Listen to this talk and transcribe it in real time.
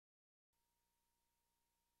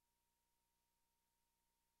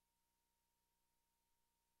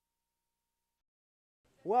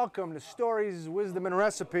Welcome to Stories, Wisdom, and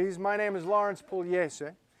Recipes. My name is Lawrence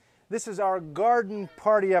Pugliese. This is our garden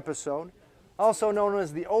party episode, also known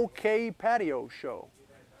as the OK Patio Show.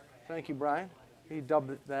 Thank you, Brian. He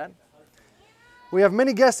dubbed it that. We have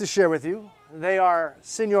many guests to share with you. They are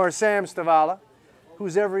Senor Sam Stavala,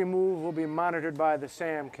 whose every move will be monitored by the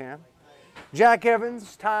Sam Cam, Jack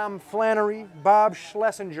Evans, Tom Flannery, Bob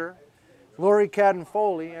Schlesinger, Lori Cadden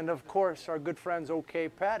Foley, and of course our good friends OK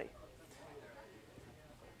Patty.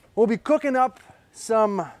 We'll be cooking up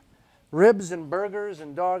some ribs and burgers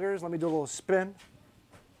and doggers. Let me do a little spin.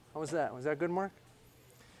 How was that? Was that good, Mark?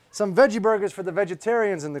 Some veggie burgers for the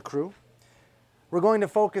vegetarians in the crew. We're going to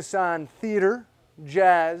focus on theater,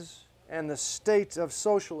 jazz, and the state of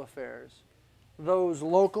social affairs. Those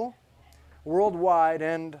local, worldwide,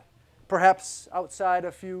 and perhaps outside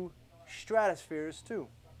a few stratospheres too.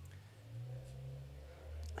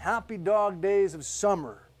 Happy dog days of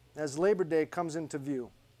summer as Labor Day comes into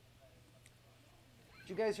view.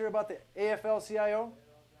 Did you guys hear about the AFL-CIO?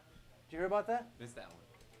 Did you hear about that? Missed that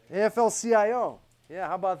one. AFL-CIO. Yeah,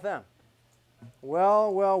 how about them?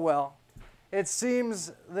 Well, well, well. It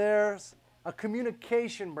seems there's a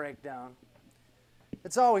communication breakdown.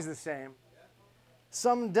 It's always the same.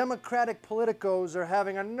 Some Democratic politicos are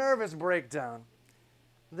having a nervous breakdown.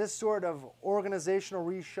 This sort of organizational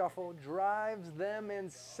reshuffle drives them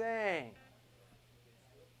insane.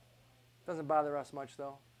 Doesn't bother us much,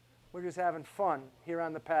 though. We're just having fun here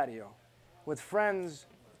on the patio with friends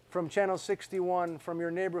from Channel 61, from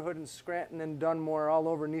your neighborhood in Scranton and Dunmore, all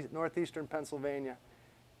over northeastern Pennsylvania.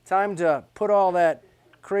 Time to put all that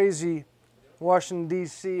crazy Washington,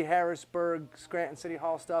 D.C., Harrisburg, Scranton City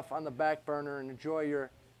Hall stuff on the back burner and enjoy your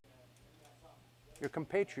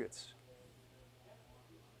compatriots.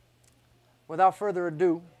 Without further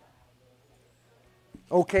ado,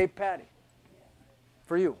 OK Patty,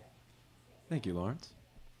 for you. Thank you, Lawrence.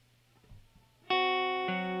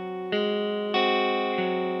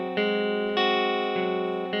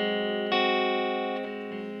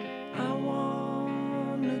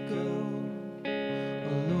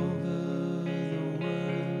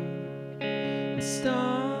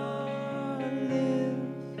 Start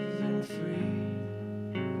living free.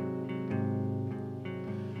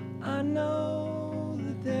 I know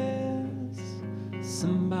that there's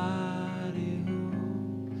somebody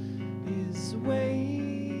who is waiting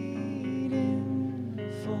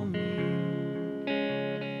for me.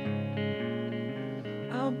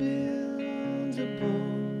 I'll build a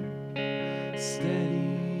boat,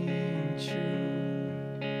 steady and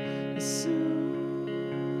true, as soon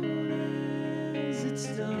as it's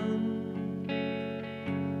done.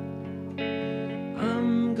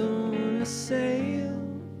 I'm gonna sail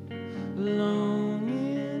along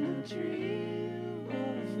in a dream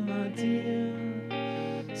of my dear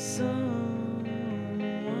someone.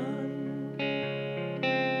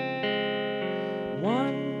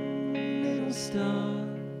 One little star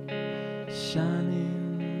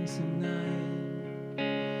shining tonight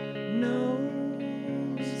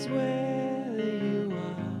knows where you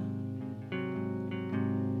are.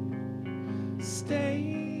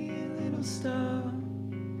 Stay, little star,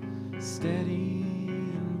 steady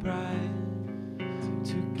and bright,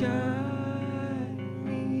 to guide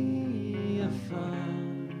me afar.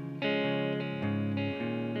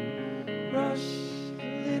 Rush,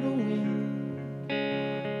 little wind,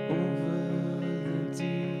 over the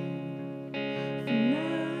deep. For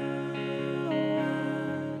now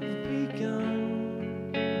I've begun.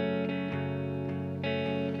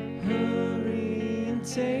 Hurry and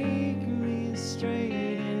take me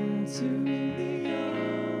straight into the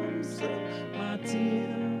arms of my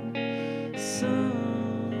dear someone.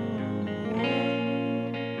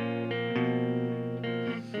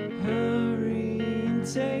 Hurry and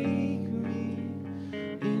take me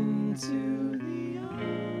into the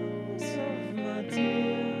arms of my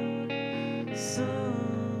dear someone.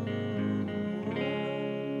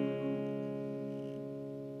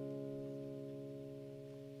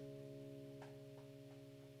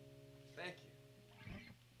 Thank you.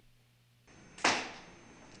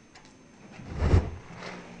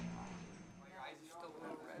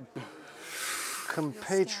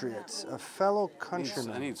 Compatriots, a fellow I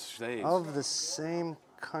countryman need shades. of the same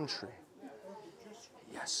country.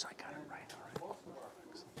 Yes, I got it right. All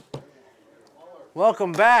right.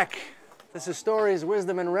 Welcome back. This is Stories,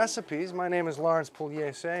 Wisdom, and Recipes. My name is Lawrence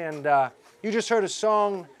Pugliese, and you just heard a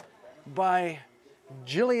song by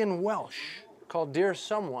Gillian Welsh called Dear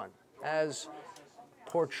Someone, as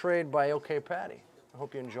portrayed by OK Patty. I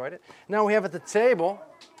hope you enjoyed it. Now we have at the table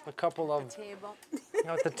a couple of... Table.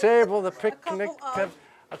 At the table, the picnic,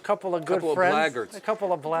 a couple of good Couple of friends. blaggards. A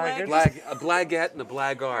couple of blaggards. A blaggette and a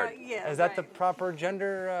blackguard. Yeah, Is that the proper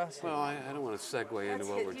gender? Well, I don't want to segue into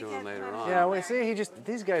what we're doing later on. Yeah, wait, see,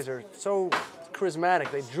 these guys are so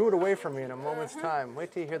charismatic. They drew it away from me in a moment's time.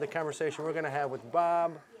 Wait till you hear the conversation we're going to have with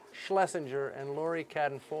Bob Schlesinger and Lori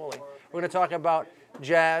Cadden-Foley. We're going to talk about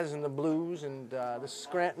jazz and the blues and the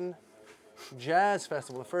Scranton Jazz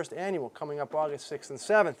Festival, the first annual, coming up August 6th and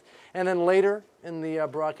 7th. And then later in the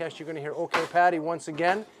broadcast, you're going to hear OK Patty once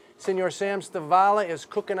again. Senor Sam Stavala is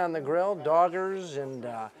cooking on the grill, doggers and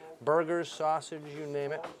burgers, sausage, you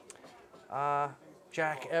name it.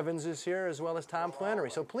 Jack Evans is here, as well as Tom Flannery.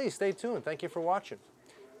 So please stay tuned. Thank you for watching.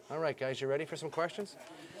 All right, guys, you ready for some questions?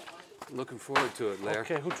 Looking forward to it, Lair.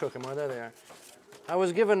 Okay, who took them? Oh, there they are. I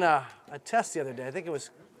was given a test the other day. I think it was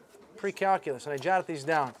pre-calculus, and I jotted these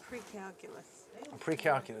down. Pre-calculus.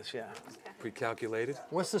 Pre-calculus, yeah. Pre-calculated?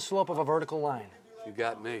 What's the slope of a vertical line? You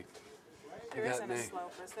got me. There got isn't me. a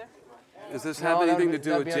slope, is there? Does this No, have that'd anything be- to do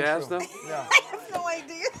that'd with be jazz, untrue. though? No. I have no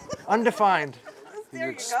idea. Undefined. You There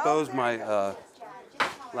exposed go. my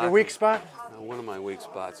Your weak spot? one of my weak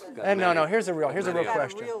spots. Got And no, many. here's a real Many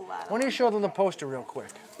question. Got a real lot. Why don't you show them the poster real quick?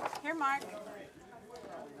 Here, Mark.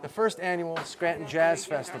 The first annual Scranton Jazz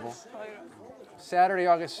Festival, Saturday,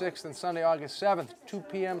 August 6th and Sunday, August 7th, 2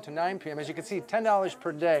 p.m. to 9 p.m. As you can see, $10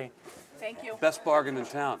 per day. Thank you. Best bargain in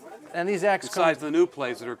town. And these acts come, Besides the new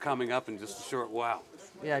plays that are coming up in just a short while.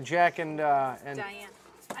 yeah, Jack and Diane.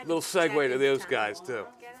 Little segue to those guys, too.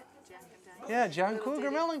 Get it? Jack and Diane. yeah, John Little Cougar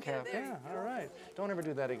ditty. Mellencamp. Yeah, there Yeah, all right. Don't ever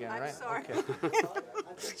do that again, I'm right? sorry. Okay.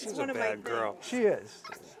 She's one a of my bad girl. She is.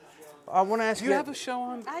 I want to ask Do you. you have a show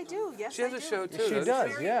on? I do, yes, She has I a do. show, too. She doesn't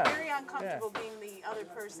does. Very, yeah. very uncomfortable being the other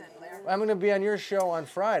person there. I'm going to be on your show on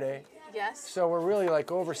Friday, Yes. so we're really like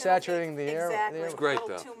oversaturating the air. Exactly. the air. It's great, A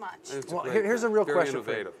little though. too much. It's Well, great. here's a real Very question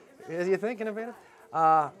for you. innovative. You think innovative?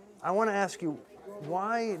 I want to ask you,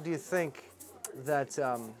 why do you think that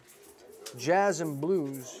jazz and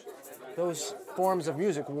blues, those forms of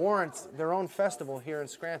music, warrant their own festival here in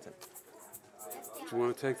Scranton? Do you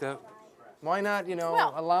want to take that? Why not,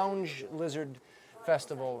 Well- a lounge lizard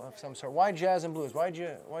festival of some sort? Why jazz and blues? Why'd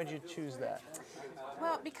you choose that?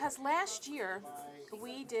 Well, because last year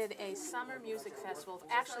we did a summer music festival,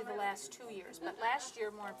 actually the last 2 years, but last year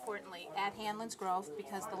more importantly at Hanlon's Grove,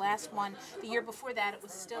 because the last one, the year before that, it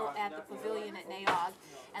was still at the Pavilion at Naog.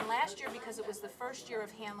 And last year, because it was the first year of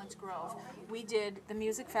Hanlon's Grove, we did the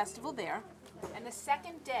music festival there. And the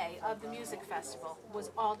second day of the music festival was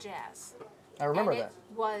all jazz. I remember And that.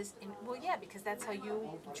 it was, well, yeah, because that's how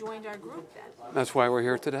you joined our group then. That's why we're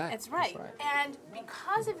here today. That's right. And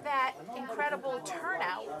because of that incredible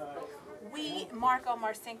turnout, we, Marco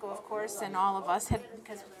Marcinko, of course, and all of us had,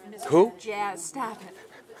 because Mr. Who? Jazz, stop it.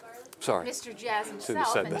 Sorry. Mr. Jazz Shouldn't have himself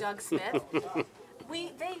said and that. Doug Smith.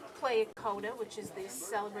 They play at CODA, which is the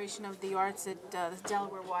celebration of the arts at the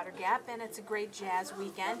Delaware Water Gap, and it's a great jazz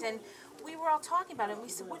weekend. And we were all talking about it, and we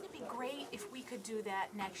said, wouldn't it be great if we could do that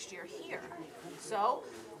next year here? So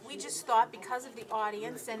we just thought, because of the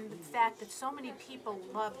audience and the fact that so many people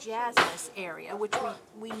love jazz in this area, which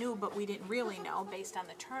we knew but we didn't really know based on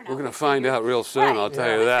the turnout. We're going we to find figured- out real soon, Right. I'll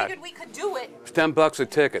tell you We that. figured we could do it. It's $10 a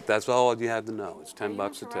ticket. That's all you have to know. It's $10 a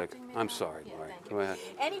ticket. Interrupting me I'm now? sorry, Yeah, Lori. thank Go you. ahead.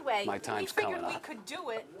 Anyway, My we time's figured coming we up. could do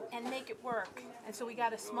it and make it work. And so we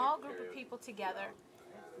got a small group of people together,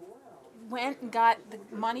 went and got the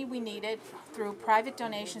money we needed through private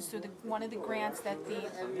donations through one of the grants that the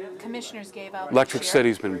commissioners gave out. Electric this year.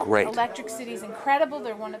 City's been great. Electric City's incredible.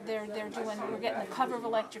 They're we're getting the cover of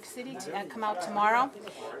Electric City to come out tomorrow.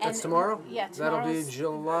 And That's tomorrow? Yeah, That'll be tomorrow's-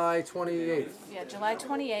 July 28th. yeah, July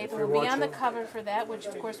 28th. you're We'll be on the watching- cover for that, which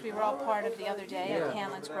of course we were all part of the other day at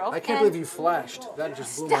Hanlon's Grove. I can't And- believe you flashed. That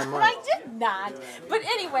just blew my mind. I did not. But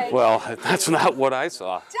anyway, Well, that's not what I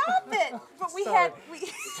saw. stop it. But we had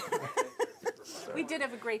we did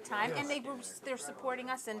have a great time, and they're supporting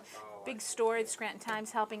us, and big story, the Scranton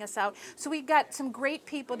Times helping us out. So we got some great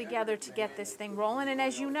people together to get this thing rolling, and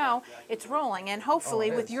as you know, it's rolling. And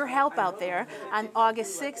hopefully, with your help out there, on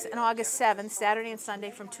August 6th and August 7th, Saturday and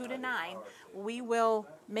Sunday from 2 to 9, we will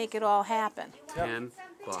make it all happen. $10.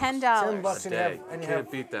 $10. A and you have- day. and you Can't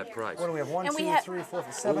have- beat that price. What do we have? One, And we two, have- 3, 4,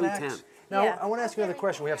 7 Only acts? 10. Now, Yeah. I want to ask you another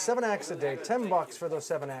question. We have 7 acts a day, $10 for those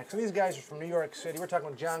 7 acts. And these guys are from New York City. We're talking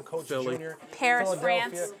with John Coates Philly. Jr., Paris, Philadelphia,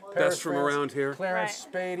 France. Paris, Best from France, around here. Clarence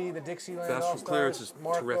Spady, the Dixieland Best from All-Stars, Clarence is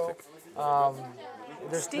Marco. terrific.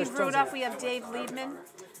 There's Steve tons of- Rudolph, we have Dave Liebman.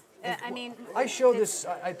 I mean, I showed this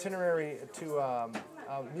itinerary to a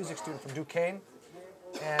music student from Duquesne,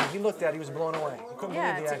 and he looked at it, he was blown away. He couldn't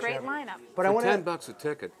yeah, believe it's the a great action of it. lineup. But I For want $10 a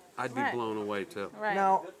ticket, I'd be Right. blown away too. Right.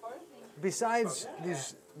 Now, besides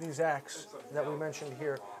these acts, that we mentioned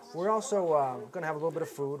here. We're also going to have a little bit of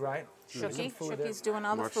food, right? Shooky. Some food there. Shookie's doing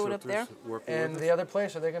all the Mark food up there. Schutter's working And with the other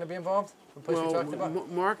place, are they going to be involved? The place we talked about?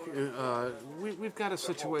 Mark, we've got a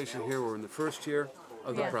situation here. We're in the first year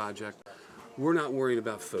of the Yeah. project. We're not worried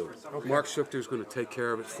about food. Mark Schutter's going to take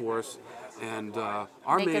care of it for us. And our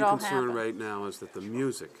Make it main all concern happen. right now is that the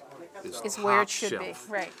music is It's top where it should shelf.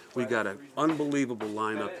 be, right. We got an unbelievable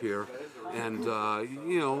lineup here. And,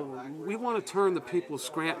 you know, we want to turn the people of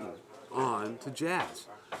Scranton on to jazz.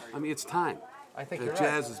 I mean, it's time. I think you're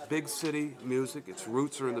Jazz right. is big city music. Its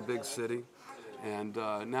roots are in the big city. And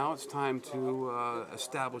now it's time to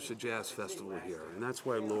establish a jazz festival here. And that's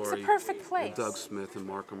why Lori perfect place. and Doug Smith and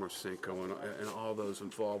Marco Marcinko and all those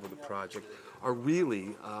involved with the project are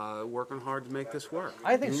really working hard to make this work.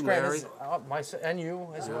 I think You, Scranton Larry, is, and you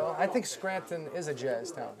as well. I think Scranton is a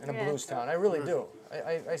jazz town and a Yeah. blues town. I really do.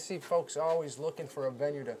 I see folks always looking for a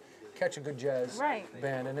venue to catch a good jazz Right.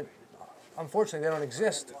 band, and unfortunately they don't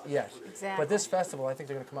exist yet. Exactly. But this festival, I think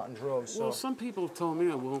they're going to come out in droves. So Well, some people have told me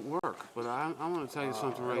it won't work, but I want to tell you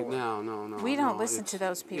something right now. No. We don't no, listen it's- to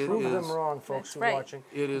those it people. prove is- them wrong, folks That's who right. are watching.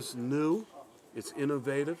 It is new, it's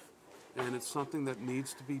innovative, and it's something that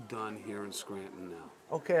needs to be done here in Scranton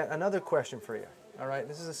now. Okay, another question for you. All right,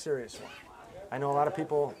 this is a serious one. I know a lot of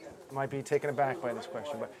people might be taken aback by this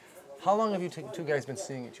question, but how long have you two guys been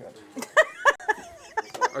seeing each other?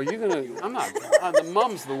 Are you gonna? I'm not. The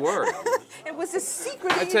mum's the word. It was a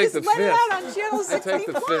secret. I and take you the just let it fifth. out on Channel I take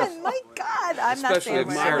the 61. fifth. My God, I'm not Especially saying if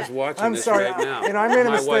we're Myra's not. watching I'm this sorry, right now. you know, I made a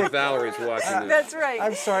My mistake. wife Valerie's watching this. That's right.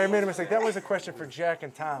 I'm sorry, I made a mistake. That was a question for Jack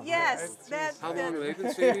and Tom. Yes, How long have that. they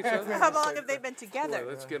been seeing each other? How long have they been Boy, together?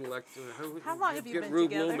 let's get elected. How long have you get been Rube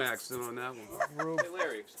together? Lomax in on that one. Hey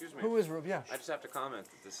Larry, excuse me. Who is Rube? Yeah. I just have to comment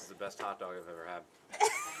that this is the best hot dog I've ever had.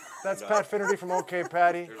 That's Pat Finnerty from OK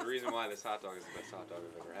Patty. There's a reason why this hot dog is the best hot dog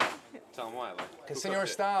I've ever had. Tell them why. Like, who Senor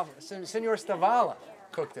cooked it? Senor Stavala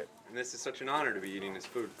cooked it. And this is such an honor to be eating this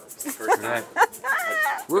food for the first time.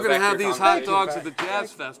 We're Go gonna back have to your these hot conversation. dogs at the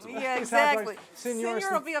jazz festival. Yeah, He's had exactly. like Senor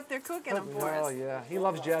Senor will be up there cooking them for Oh us. yeah, he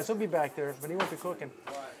loves jazz. He'll be back there, but he won't be cooking.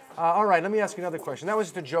 All right, let me ask you another question. That was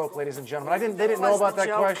just a joke, ladies and gentlemen. They didn't know Was about the that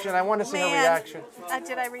joke. question. I wanted to see her Man, reaction.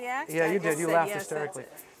 Did I react? Yeah, I you just did. You said laughed yes, that's hysterically.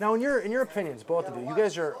 it. Now, in your opinions, both of you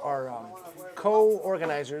guys are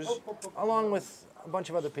co-organizers, along with a bunch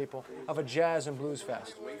of other people, of a jazz and blues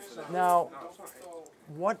fest. Now,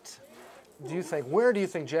 what do you think? Where do you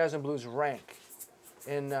think jazz and blues rank,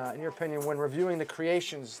 in your opinion, when reviewing the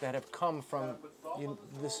creations that have come from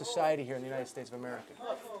the society here in the United States of America?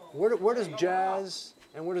 Where does jazz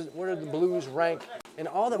and where do the blues rank in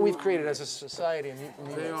all that we've created as a society? And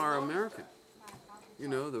They are American. You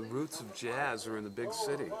know, the roots of jazz are in the big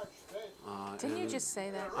city. Didn't you and just say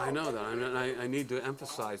that? I know that. I need to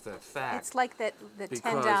emphasize that fact. It's like the Because-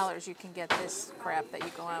 $10 you can get this crap that you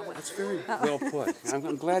go on with. That's very well put.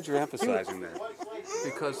 I'm glad you're emphasizing that.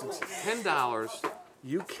 Because it's $10,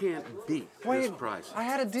 you can't beat this Wait, price. I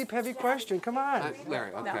had a deep, heavy question. Come on.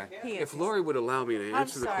 Larry, okay. he If is. Lori would allow me to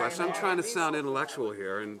answer the sorry, question, I'm Larry. trying to sound intellectual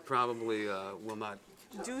here and probably will not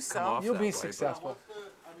Do come so. off You'll that be way, successful.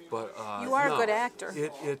 But You are a no, good actor.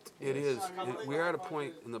 It is. We're at a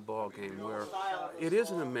point in the ball game where it is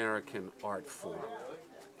an American art form,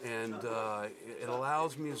 and it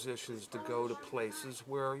allows musicians to go to places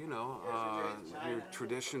where your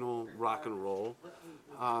traditional rock and roll,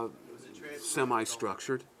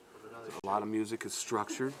 semi-structured. A lot of music is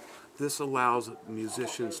structured. This allows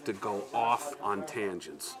musicians to go off on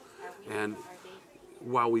tangents, and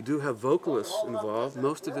while we do have vocalists involved,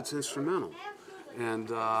 most of it's instrumental.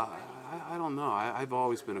 And I don't know. I've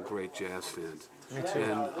always been a great jazz fan. Me too.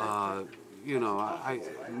 And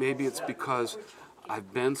maybe it's because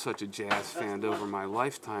I've been such a jazz fan over my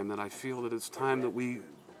lifetime that I feel that it's time that we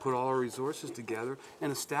put all our resources together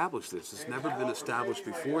and establish this. It's never been established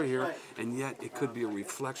before here, and yet it could be a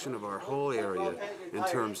reflection of our whole area in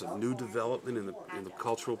terms of new development in the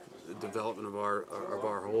cultural development of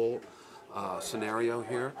our whole scenario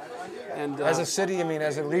here. And As a city, I mean,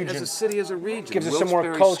 as a region. as a city, as a region. Gives us some more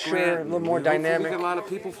Wilkes-Barre, culture, Scranton, a little more hopefully dynamic. We get a lot of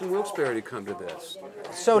people from Wilkes-Barre to come to this.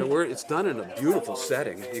 So, It's done in a beautiful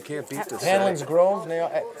setting. You can't beat this Hanlon's setting. Grove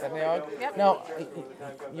at Neog. Yep. Now,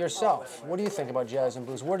 yourself, what do you think about jazz and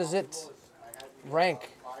blues? Where does it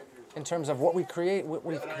rank in terms of what we've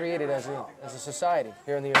created as a society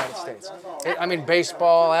here in the United States? I mean,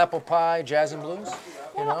 baseball, apple pie, jazz and blues,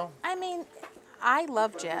 you know? I mean, I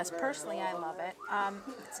love jazz. Personally, I love it.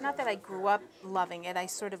 It's not that I grew up loving it. I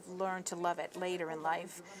sort of learned to love it later in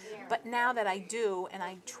life. But now that I do, and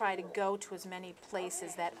I try to go to as many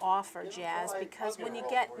places that offer jazz, because when you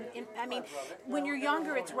get, I mean, when you're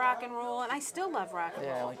younger, it's rock and roll, and I still love rock and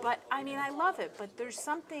roll. But, I mean, I love it, but there's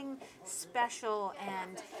something special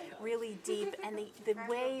and really deep, and the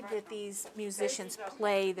way that these musicians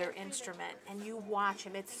play their instrument, and you watch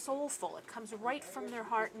them, it's soulful. It comes right from their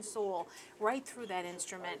heart and soul, right through that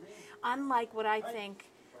instrument, unlike what I think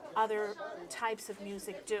other types of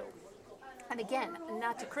music do. And again,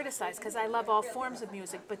 not to criticize, because I love all forms of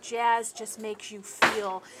music, but jazz just makes you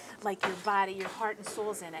feel like your body, your heart and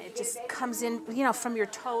soul's in it. It just comes in, you know, from your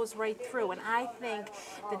toes right through. And I think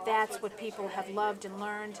that that's what people have loved and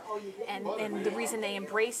learned, and the reason they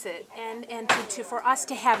embrace it. And for us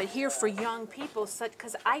to have it here for young people,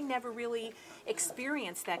 because I never really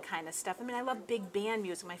experienced that kind of stuff. I mean, I love big band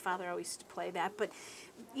music. My father always used to play that, but,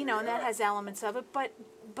 you know, and that has elements of it. But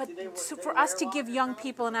so for us to give young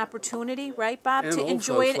people an opportunity, right, Bob, And to old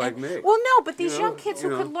enjoy folks it. like me. Well, no, but these You know, young kids you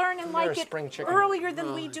who know. could learn and You're like a it spring chicken. earlier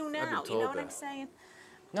than we do now. told You know what that. I'm saying?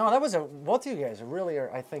 No, that was both of you guys really are,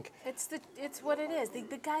 I think, It's what it is. The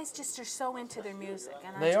guys just are so into their music,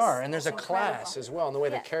 and they I just, are. And there's a it's incredible. class as well in the way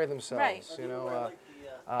Yeah, they carry themselves. right. You know,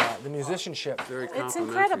 the musicianship. Very It's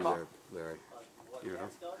complimentary incredible. there, Larry. You know?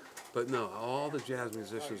 But no, all the jazz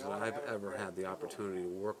musicians that I've ever had the opportunity to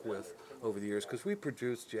work with over the years, because we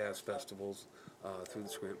produce jazz festivals through the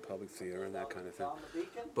Scranton Public Theater and that kind of thing.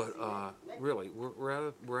 But really,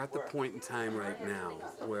 we're at the point in time right now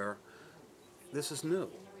where this is new.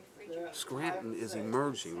 Scranton is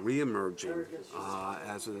emerging, re-emerging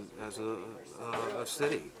as a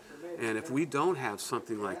city. And if we don't have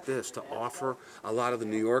something like this to offer a lot of the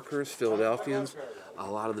New Yorkers, Philadelphians, a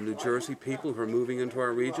lot of the New Jersey people who are moving into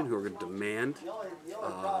our region, who are going to demand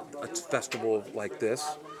a festival like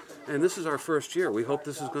this. And this is our first year. We hope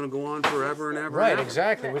this is going to go on forever and ever. Right, and ever.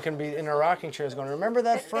 exactly. We can be in our rocking chairs going, remember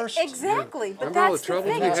that first? Exactly, but Remember all that's the the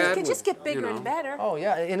troubles thing. we It had could just with, get bigger you know, and better. Oh,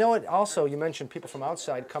 yeah. You know what? Also, you mentioned people from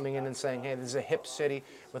outside coming in and saying, hey, this is a hip city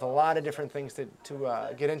with a lot of different things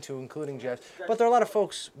to get into, including jazz. But there are a lot of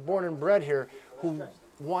folks born and bred here who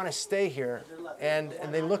want to stay here, and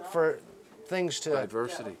they look for things to...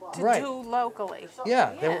 Diversity. To right. do locally.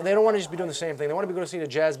 Yeah, they don't want to just be doing the same thing. They want to be going to see a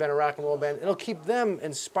jazz band, a rock and roll band. It'll keep them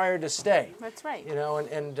inspired to stay. That's right. You know,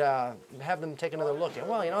 and have them take another look. And,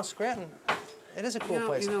 well, you know, Scranton, it is a cool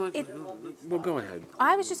place. You know what? Well, go ahead.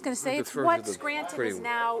 I was just going to say, it's defer to what the Scranton pretty is one.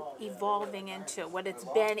 now evolving into, what it's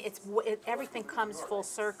been. Everything comes full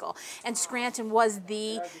circle. And Scranton was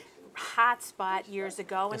the hot spot years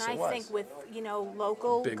ago, and Yes, it I was. think with, you know,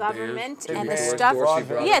 local Big government band, and big the band, stuff. Dorsey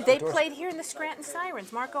Brothers. Yeah, they Dorsey. played here in the Scranton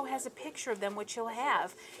Sirens. Marco has a picture of them, which he'll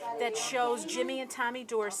have, that shows Jimmy and Tommy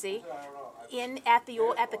Dorsey at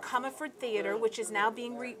the Comerford Theater, which is now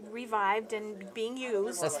being revived and being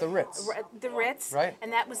used. That's the Ritz. The Ritz, Right.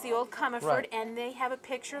 and that was the old Comerford, Right. and they have a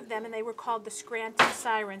picture of them, and they were called the Scranton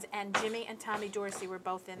Sirens, and Jimmy and Tommy Dorsey were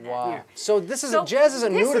both in that. Wow. So this is So jazz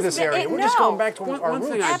isn't this new to is this the- area. it- We're just no. going back to our One roots.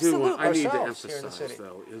 thing I need to Ourselves here in the emphasize, city.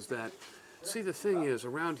 though, is that, see, the thing is,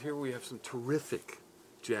 around here we have some terrific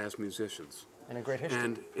jazz musicians. And a great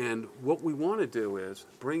history. And what we want to do is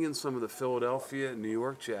bring in some of the Philadelphia and New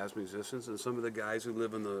York jazz musicians and some of the guys who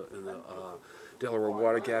live in the Delaware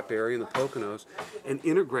Water Gap area and the Poconos, and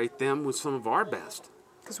integrate them with some of our best.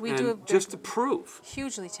 Because we and do have just to prove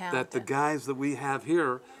hugely that talented. the guys that we have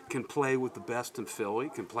here can play with the best in Philly,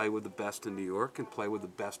 can play with the best in New York, can play with the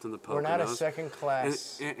best in the Poconos. We're not a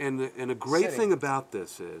second-class And a great city. thing about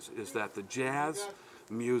this is that the jazz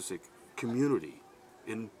music community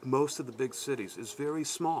in most of the big cities is very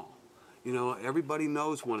small. You know, everybody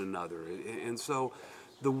knows one another. And so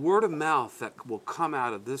the word of mouth that will come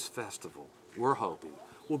out of this festival, we're hoping,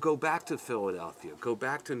 will go back to Philadelphia, go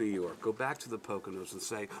back to New York, go back to the Poconos and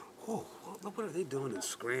say, oh, what are they doing in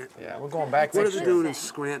Scranton? Yeah, we're going back What are next they year. doing in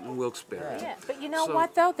Scranton, Wilkes-Barre? Yeah, but you know So-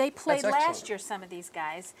 what though? They played That's last excellent. year, some of these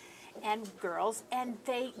guys and girls, and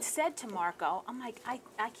they said to Marco, I'm like, I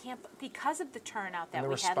can't, because of the turnout that And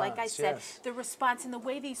the we had, like I response, said, yes. the response and the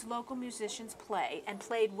way these local musicians play and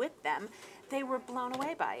played with them, they were blown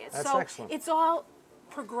away by it. That's so excellent. it's all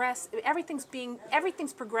progressive. Everything's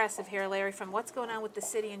progressive here, Larry, from what's going on with the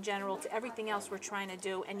city in general to everything else we're trying to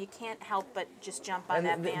do, and you can't help but just jump on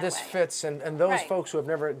that And bandwagon. this fits, and those Right. folks who have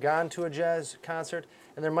never gone to a jazz concert,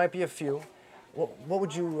 and there might be a few, what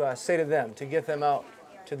would you say to them to get them out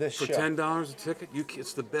to this For show? $10 a ticket,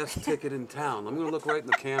 it's the best ticket in town. I'm going to look right in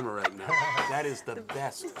the camera right now. That is the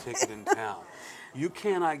best ticket in town. You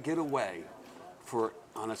cannot get away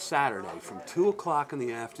on a Saturday from 2 o'clock in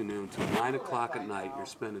the afternoon to 9 o'clock at night, you're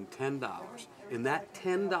spending $10. In that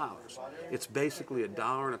 $10, it's basically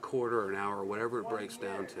 $1.25 an hour, or whatever it breaks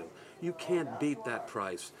down to. You can't beat that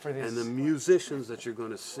price. And the musicians that you're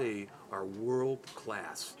going to see are world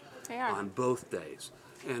class on both days.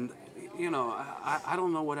 And you know, I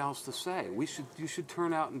don't know what else to say. You should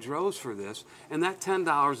turn out in droves for this. And that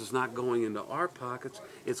 $10 is not going into our pockets.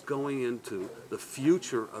 It's going into the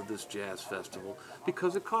future of this jazz festival,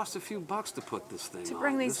 because it costs a few bucks to put this thing on. To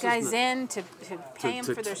bring these guys in, to pay them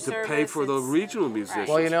for their service. To pay for the regional musicians.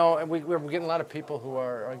 Well, you know, we're getting a lot of people who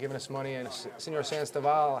are giving us money, and Senor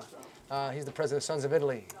Sandoval, he's the president of Sons of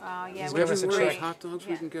Italy. Oh, yeah, He's which giving is us a great. check. Hot dogs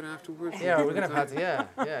we can get afterwards? Yeah, we're going to have to, yeah.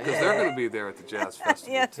 Because they're going to be there at the Jazz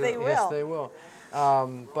Festival. Yes, they will. Yes, they will.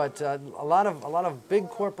 But a lot of big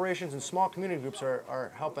corporations and small community groups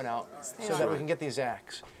are helping out so that we can get these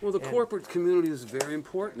acts. Well, the corporate community is very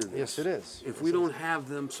important in this. Yes, it is. If we don't have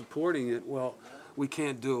them supporting it, well, we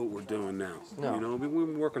can't do what we're doing now. No. You know, we've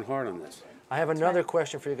been working hard on this. I have another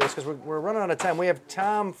question for you guys, because we're running out of time. We have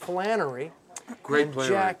Tom Flannery Great and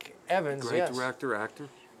playwright. Jack Evans, Great yes, director, actor.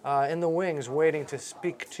 in the wings, waiting to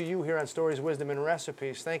speak to you here on Stories, Wisdom, and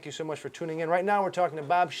Recipes. Thank you so much for tuning in. Right now, we're talking to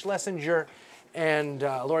Bob Schlesinger and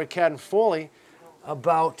Laurie Cadden Foley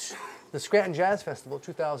about the Scranton Jazz Festival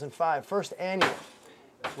 2005, first annual.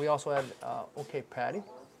 We also had OK Patty,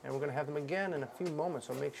 and we're going to have them again in a few moments,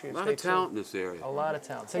 so make sure you A lot stay of talent in tuned. this area. A lot of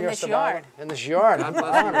talent. In this Senor yard. Sabala, in this yard. God I'm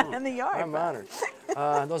bless you honored. all. In the yard. I'm honored.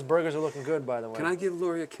 Those burgers are looking good, by the way. Can I give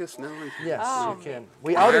Lori a kiss now? Yes, Oh, you can.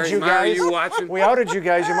 We outed you Mary, guys. are you watching? We outed you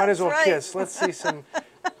guys. You might as well That's right. kiss. Let's see some.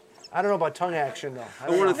 I don't know about tongue action though. I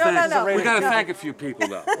want to No, thank. no, no. We got to No. thank a few people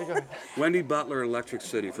though. Wendy Butler, Electric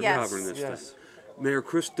City, for Yes. covering this Yes. thing. Mayor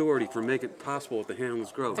Chris Doherty for making it possible at the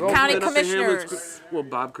Hanlan's Grove. The county Open up the Hanlan's commissioners. Well,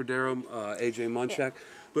 Bob Cordero, AJ Munchak.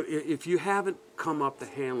 But if you haven't come up to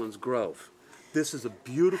Hanlan's Grove, this is a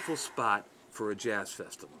beautiful spot for a jazz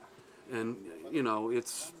festival. And, you know,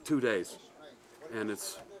 it's 2 days. And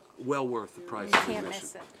it's well worth the price You of can't admission.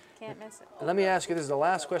 miss it. Can't miss it. Let me ask you, this is the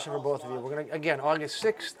last question for both of you. We're going to, again, August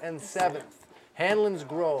 6th and 7th, Hanlan's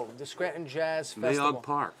Grove, the Scranton Jazz Festival. Nayog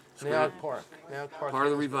Park. Nayog Park. Nayog Park. Part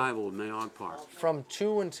of the revival of Nayog Park. From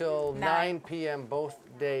 2 until 9 9 p.m. both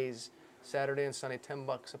days, Saturday and Sunday,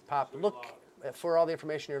 $10 a pop. Look for all the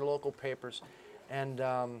information in your local papers. And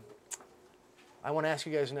I want to ask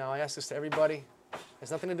you guys now, I ask this to everybody, it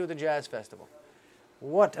has nothing to do with the Jazz Festival.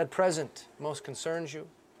 What at present most concerns you,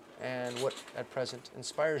 and what at present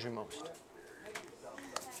inspires you most?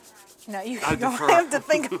 No, you I don't defer. have to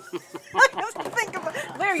think. I have to think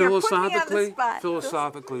about. Larry, you're putting me on the spot.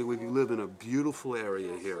 Philosophically, we live in a beautiful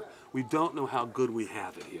area here. We don't know how good we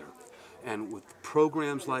have it here. And with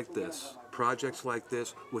programs like this, projects like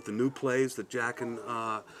this, with the new plays that Jack and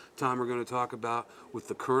Tom are going to talk about, with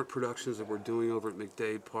the current productions that we're doing over at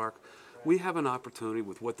McDade Park, we have an opportunity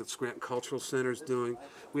with what the Scranton Cultural Center is doing.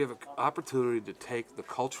 We have an opportunity to take the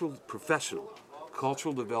professional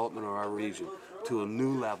cultural development of our region to a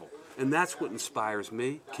new level. And that's what inspires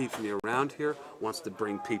me, keeps me around here, wants to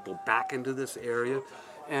bring people back into this area.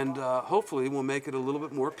 And hopefully we'll make it a little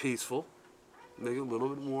bit more peaceful, make it a little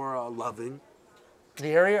bit more loving. The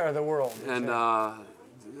area or the world? And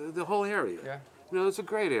the whole area. Yeah. You know, it's a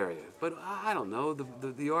great area. But I don't know,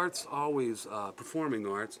 the arts always, performing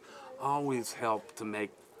arts, always help to make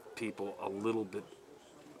people a little bit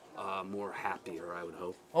more happier, I would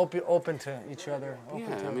hope. Open to each other. Open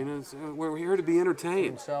Yeah, to I mean, we're here to be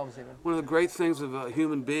entertained. themselves even. One of the great things of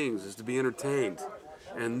human beings is to be entertained.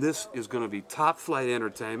 And this is going to be top flight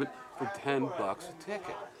entertainment for $10 a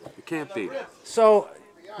ticket. You can't beat it. So,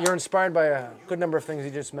 you're inspired by a good number of things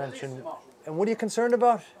you just mentioned. And what are you concerned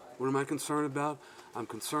about? What am I concerned about? I'm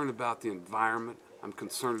concerned about the environment. I'm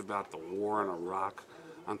concerned about the war in Iraq.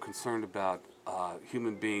 I'm concerned about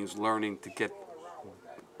human beings learning to get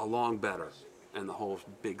along better in the whole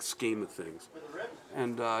big scheme of things.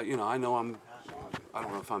 And, you know, I don't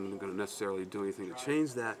know if I'm going to necessarily do anything to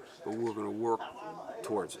change that, but we're going to work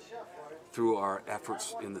towards it through our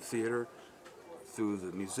efforts in the theater, through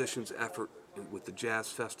the musicians' effort with the Jazz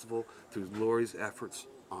Festival, through Lori's efforts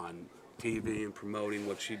on TV and promoting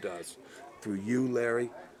what she does, through you, Larry,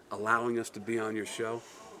 allowing us to be on your show.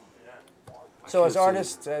 So as can't see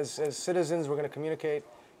artists, as citizens, we're going to communicate,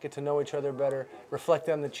 get to know each other better, reflect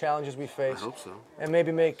on the challenges we face. I hope so. And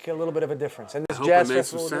maybe make a little bit of a difference. And this I hope Jazz it makes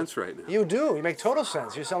some Festival sense right now. You do. You make total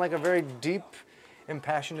sense. You sound like a very deep,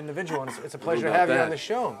 impassioned individual. And it's a pleasure to about have you that. on the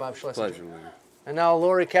show, Bob Schlesinger. Pleasure, Larry. And now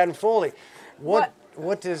Laurie Cadden Foley. What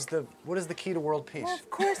is the key to world peace? Well, of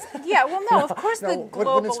course, yeah. Well, no, of course No, the what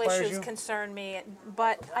global inspires issues you? concern me,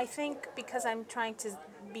 but I think because I'm trying to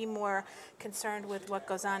be more concerned with what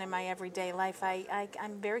goes on in my everyday life.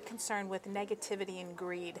 I'm very concerned with negativity and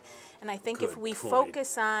greed. And I think if Good we point.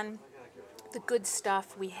 focus on the good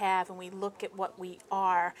stuff we have and we look at what we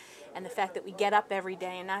are and the fact that we get up every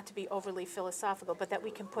day, and not to be overly philosophical, but that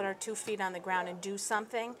we can put our 2 feet on the ground and do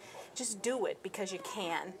something, just do it because you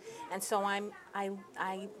can. And so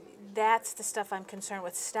that's the stuff I'm concerned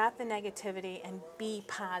with. Stop the negativity and be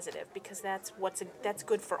positive, because that's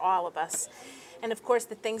good for all of us. And of course,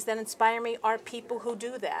 the things that inspire me are people who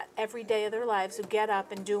do that every day of their lives, who get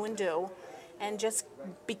up and do, and just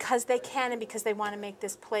because they can and because they want to make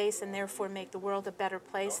this place and therefore make the world a better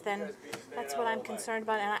place, then that's what I'm concerned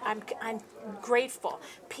about. And I'm grateful.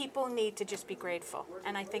 People need to just be grateful.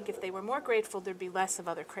 And I think if they were more grateful, there'd be less of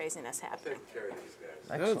other craziness happening.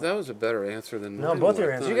 That was a better answer than No, mine both your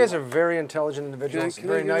was. answers. You guys are very intelligent individuals, Can I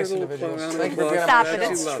very give you a nice little individuals. round of Thank you for being on Stop the it.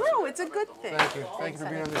 show. It's love true. It's a good thing. Thank you. Thank you for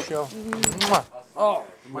being on the show. Mm-hmm. Mwah. Oh,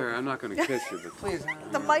 Mary, I'm not going to kiss you, but please.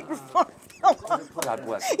 The microphone fell off. God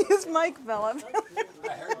bless you. His mic fell off.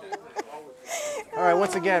 All right,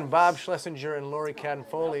 once again, Bob Schlesinger and Lori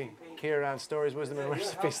Cadden-Foley here on Stories, Wisdom, and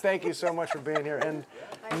Recipes. Thank you so much for being here. And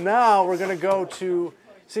now we're going to go to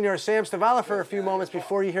Senor Sam Stavala for a few moments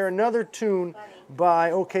before you hear another tune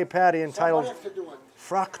by OK Patty entitled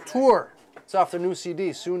Fraktur. It's off their new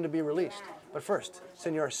CD, soon to be released. But first,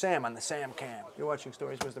 Senor Sam on the Sam Cam. You're watching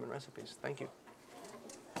Stories, Wisdom, and Recipes. Thank you.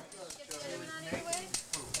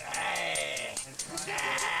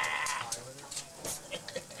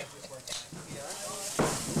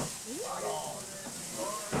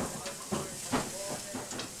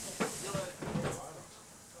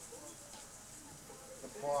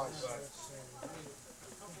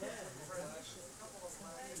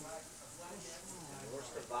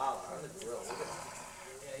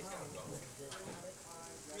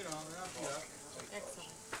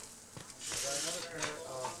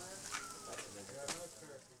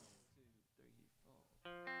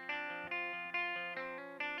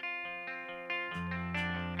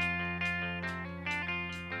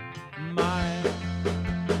 My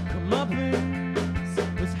comeuppance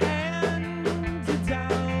was handed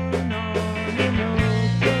down on an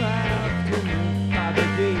October afternoon by the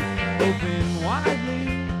gate open widely.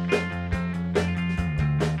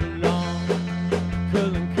 The long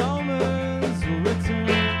curling combers will return,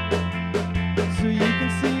 so you can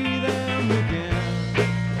see them again,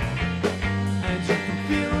 and you can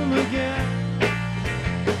feel them again.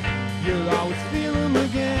 You'll always feel them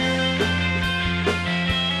again.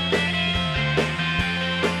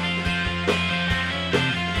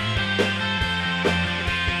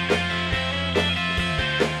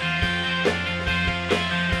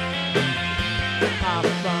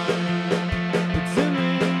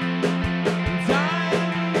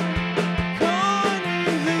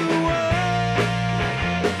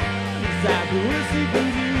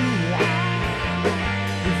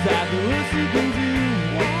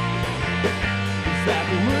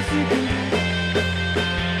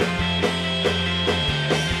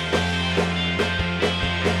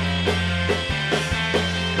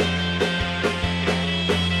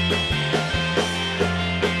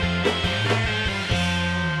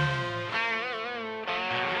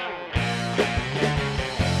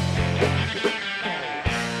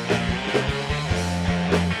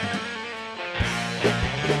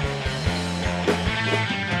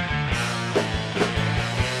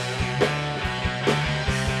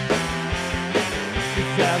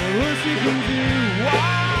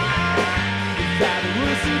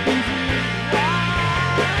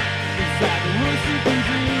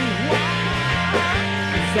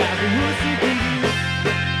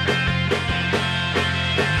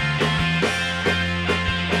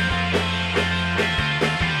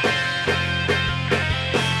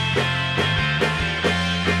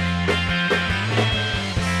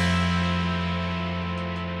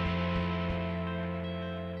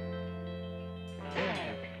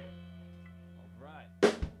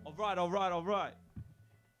 All right.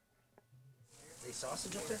 Any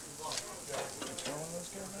sausage up there?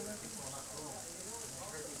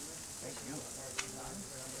 Thank you.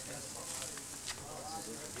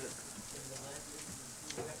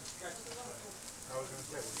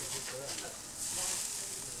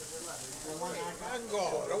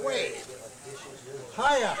 Ancora, wait.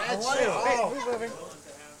 Hiya, how are you? Oh.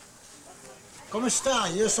 Come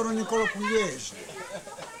stai? Io sono Nicola Pugliese.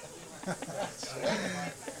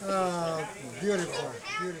 Oh, beautiful,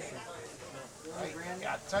 beautiful.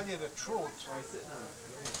 I'll tell you the truth.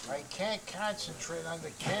 I can't concentrate on the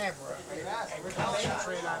camera. I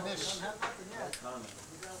concentrate on this.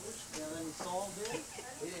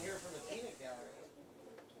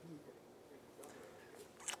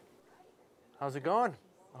 How's it going?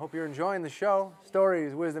 I hope you're enjoying the show.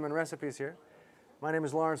 Stories, wisdom, and recipes here. My name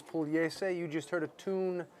is Lawrence Pugliese. You just heard a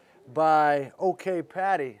tune by OK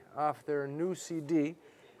Patty off their new CD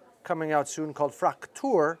coming out soon called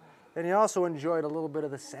Fraktur. And you also enjoyed a little bit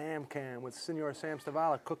of the Sam Cam with Senor Sam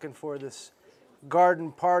Stavala cooking for this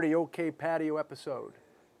garden party OK Patio episode.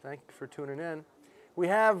 Thank you for tuning in. We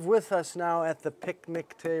have with us now at the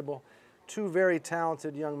picnic table two very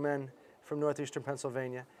talented young men from northeastern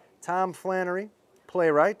Pennsylvania. Tom Flannery,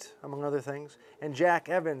 playwright, among other things, and Jack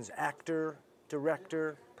Evans, actor,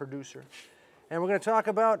 director, producer. And we're going to talk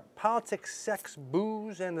about politics, sex,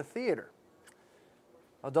 booze, and the theater.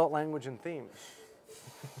 Adult language and themes.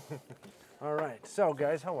 All right. So,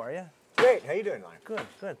 guys, how are you? Great. How you doing, Lon? Good,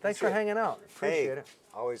 good. Thanks for hanging out. Appreciate it.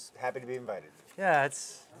 Always happy to be invited. Yeah,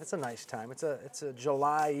 it's a nice time. It's a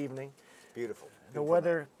July evening. Beautiful. The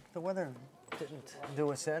weather didn't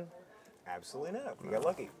do us in. Absolutely not. We got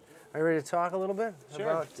lucky. Are you ready to talk a little bit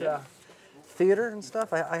about yeah. theater and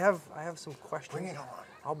stuff? I have some questions. Bring it on.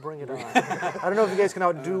 I'll bring it on. I don't know if you guys can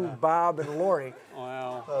outdo Bob and Lori.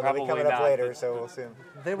 Well, They'll probably be coming not, up later, but- so we'll see 'em.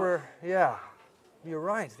 They were, yeah. You're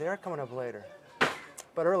right. They are coming up later.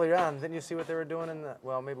 But earlier on, didn't you see what they were doing in the?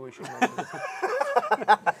 Well, maybe we should mention it.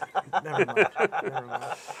 Never mind. Never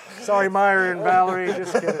mind. Sorry, Myra and Valerie.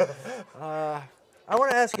 Just kidding. I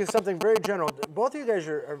want to ask you something very general. Both of you guys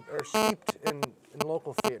are steeped in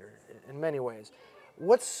local theater in many ways.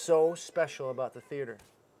 What's so special about the theater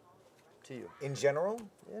to you? In general?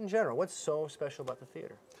 In general, what's so special about the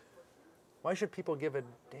theater? Why should people give a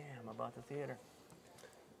damn about the theater?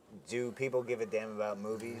 Do people give a damn about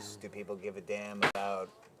movies? Do people give a damn about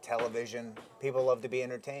television? People love to be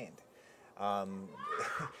entertained.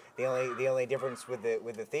 The only difference with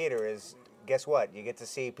the theater is, guess what? You get to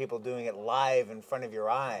see people doing it live in front of your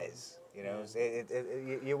eyes. You know,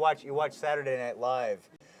 you watch Saturday Night Live,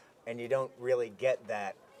 and you don't really get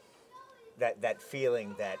that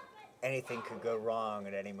feeling that anything could go wrong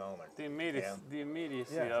at any moment. The immediacy, you know? the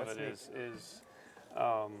immediacy Yeah, of it that's is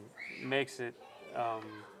makes it.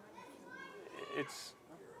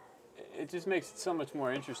 It just makes it so much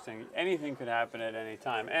more interesting. Anything could happen at any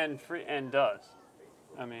time, and does.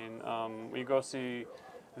 I mean, we go see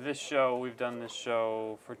this show. We've done this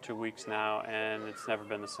show for 2 weeks now, and it's never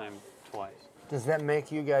been the same twice. Does that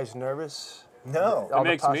make you guys nervous? No. It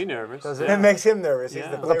makes me nervous. Does It makes him nervous. Yeah.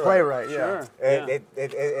 He's the The playwright. playwright,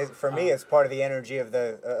 yeah. Sure. For me, it's part of the energy of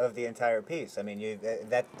the entire piece. I mean,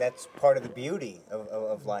 that's part of the beauty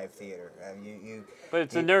of live theater. But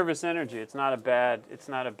it's a nervous energy. It's not a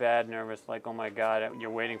bad nervous, like, oh my God,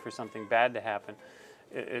 you're waiting for something bad to happen.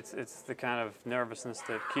 It's the kind of nervousness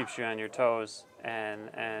that keeps you on your toes,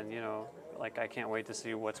 and you know, like, I can't wait to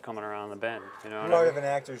see what's coming around the bend. You know, Part of an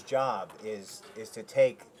actor's job is to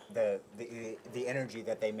take the energy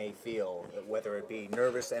that they may feel, whether it be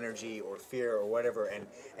nervous energy or fear or whatever, and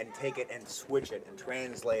take it and switch it and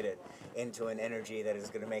translate it into an energy that is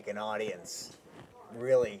going to make an audience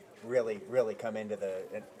really, really, really come into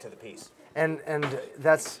the piece. And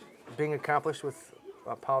that's being accomplished with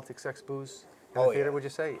politics, sex, booze in the theater, would you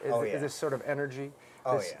say? Is this sort of energy?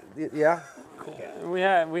 Yeah? Cool. We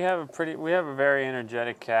have a very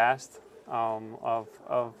energetic cast of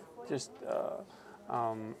just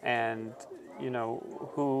and you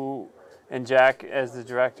know and Jack as the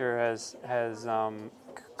director has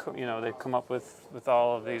you know, they've come up with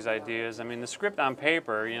all of these ideas. I mean, the script on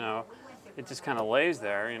paper, you know, it just kind of lays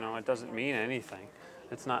there. You know, it doesn't mean anything.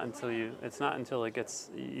 It's not until it gets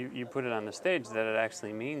you put it on the stage that it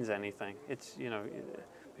actually means anything. It's, you know,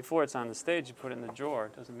 before it's on the stage, you put it in the drawer.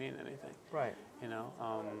 It doesn't mean anything. Right. You know,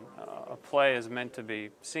 a play is meant to be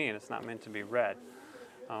seen. It's not meant to be read.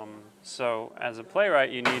 So as a playwright,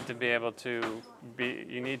 you need to be able to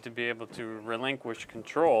relinquish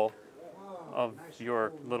control of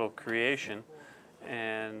your little creation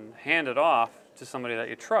and hand it off to somebody that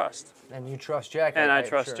you trust. And you trust Jack. And I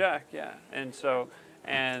trust Jack, yeah. And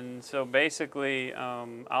so basically,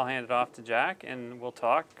 I'll hand it off to Jack, and we'll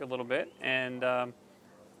talk a little bit, and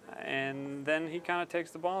then he kind of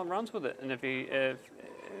takes the ball and runs with it. And if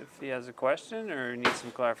he has a question or needs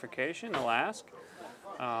some clarification, he'll ask.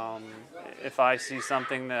 If I see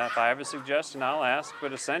something if I have a suggestion, I'll ask.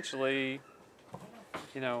 But essentially,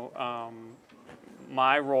 you know,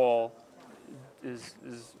 my role is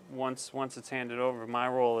once it's handed over, my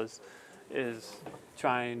role is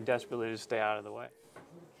trying desperately to stay out of the way.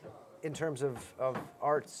 In terms of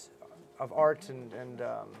art and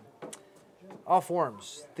all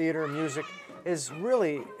forms, theater, music, is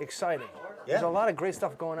really exciting. Yeah. There's a lot of great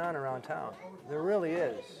stuff going on around town. There really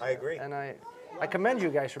is. I agree. And I commend you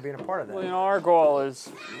guys for being a part of that. Well, you know, our goal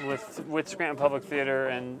is with Scranton Public Theater,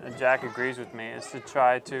 and Jack agrees with me, is to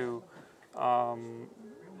try to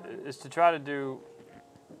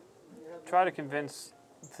convince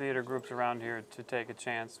theater groups around here to take a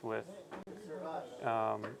chance with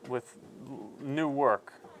new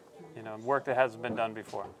work, you know, work that hasn't been done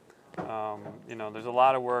before. You know, there's a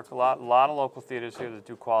lot of work, a lot of local theaters here that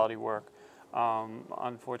do quality work.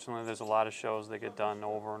 Unfortunately, there's a lot of shows that get done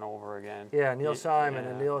over and over again. Yeah, Neil Simon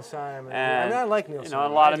and Neil Simon. I mean, I like Neil Simon. You know,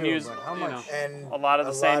 a lot of music. How much? And a lot of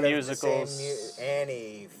the same musicals.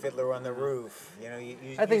 Annie, Fiddler on the Roof. You know,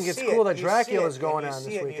 I think it's cool that Dracula's going on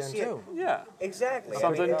this weekend too. Yeah, exactly.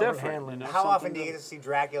 Something different. You know, how often do you get to see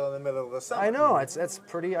Dracula in the middle of the summer? I know that's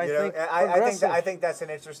pretty. I think I think that's an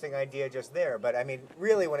interesting idea just there. But I mean,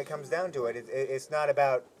 really, when it comes down to it, it's not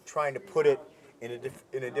about trying to put it in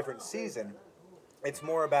a different season. It's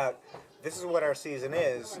more about this is what our season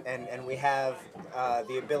is, and we have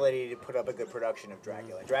the ability to put up a good production of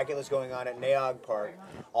Dracula. Dracula's going on at Naog Park.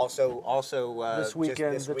 Also this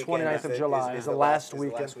weekend, this the weekend 29th of July is the last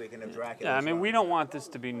weekend. Of Dracula. Yeah, I mean, we don't want this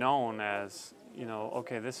to be known as, you know,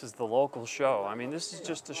 okay, this is the local show. I mean, this is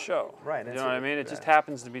just a show. Right. You know what I mean? It just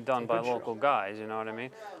happens to be done by local guys. You know what I mean?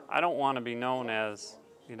 I don't want to be known as,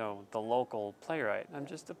 you know, the local playwright. I'm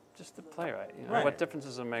just a playwright. You know? Right. What difference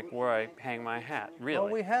does it make where I hang my hat? Really? Well,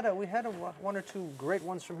 we had one or two great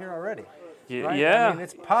ones from here already. Yeah. Right? Yeah. I mean,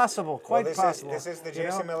 it's possible, quite possible. This is the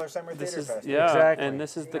Jason Miller Summer Theater Festival. Yeah, exactly. And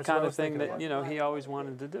this is the That's kind what I of was thing thinking that, about. you know, he always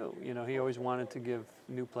wanted to do. You know, he always wanted to give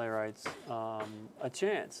new playwrights a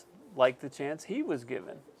chance, like the chance he was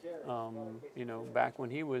given. You know, back when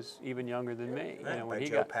he was even younger than me. You know, when by he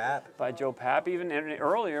Joe got Papp. by Joe Papp, even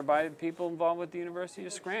earlier by people involved with the University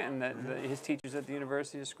of Scranton, his teachers at the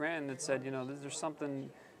University of Scranton that said, you know, there's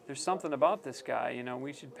something about this guy. You know,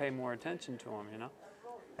 we should pay more attention to him. You know.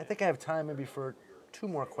 I think I have time maybe for two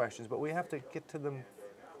more questions, but we have to get to them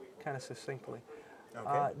kind of succinctly.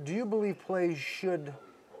 Okay. Do you believe plays should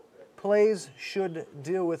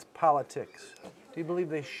deal with politics? Do you believe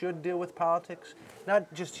they should deal with politics?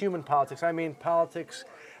 Not just human politics. I mean politics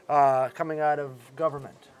coming out of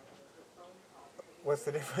government. What's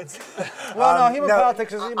the difference? Well, no, human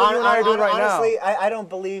politics is what you and I are doing right now. Honestly, I don't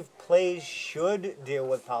believe plays should deal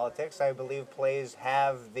with politics. I believe plays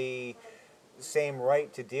have the same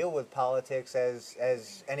right to deal with politics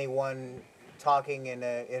as anyone talking in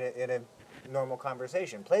a normal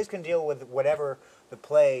conversation. Plays can deal with whatever the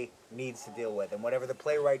play needs to deal with, and whatever the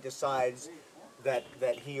playwright decides that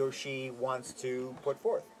he or she wants to put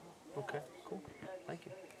forth. Okay, cool. Thank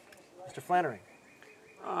you. Mr. Flannery.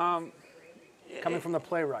 Coming from the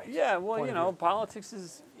playwright. Yeah, well, you know, politics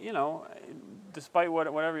is, you know, despite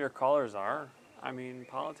whatever your colors are, I mean,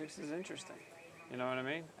 politics is interesting. You know what I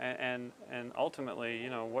mean? And ultimately, you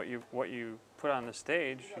know, what you put on the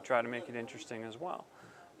stage, you try to make it interesting as well.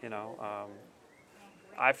 You know,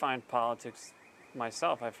 I find politics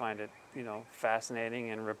myself, I find it, you know,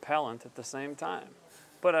 fascinating and repellent at the same time.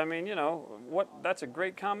 But I mean, you know, that's a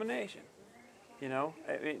great combination. You know,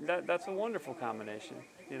 I mean, that's a wonderful combination.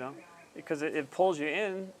 You know, because it pulls you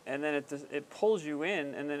in, and then it pulls you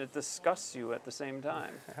in, and then it disgusts you at the same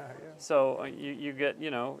time. Yeah. So you get,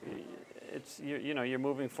 you know, you know, you're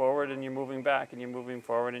moving forward and you're moving back, and you're moving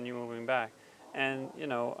forward and you're moving back. And you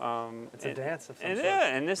know, it's a dance of some sort.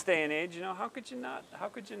 Yeah, in this day and age, you know, how could you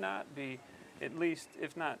not be, at least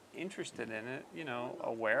if not interested in it, you know,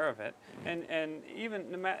 aware of it, and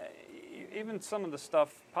even some of the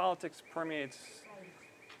stuff, politics permeates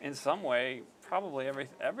in some way probably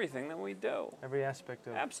everything that we do. Every aspect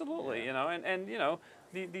of it. Absolutely, you know, and you know,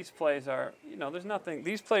 these plays are, you know, there's nothing.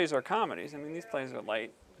 These plays are comedies. I mean, these plays are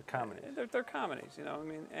light. Comedies. They're comedies, you know. I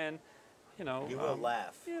mean, and you know, you will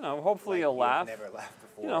laugh. You know, hopefully like you'll laugh. Never laughed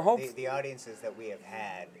before. You know, the audiences that we have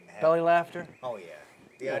had. Belly laughter. Oh yeah,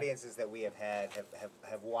 the audiences that we have had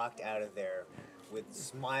have walked out of there with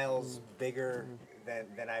smiles bigger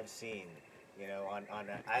than I've seen. You know,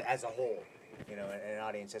 as a whole. You know, an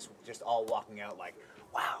audience just all walking out like,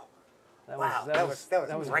 wow. That was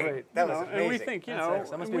great. That was amazing. And we think, you know,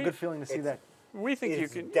 that must be a good feeling to see that. We think you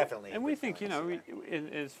can definitely, and we think, you know,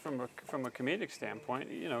 is from a comedic standpoint,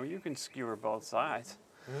 you know, you can skewer both sides.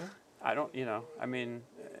 Mm-hmm. I don't, you know, I mean,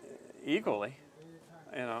 equally.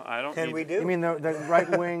 You know, I don't. Can we do? You mean the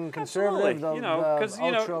right-wing conservative, the, you know, because the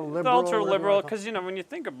you know, ultra-liberal? the ultra-liberal, because you know, when you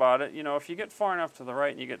think about it, you know, if you get far enough to the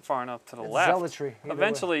right and you get far enough to the left, zealotry,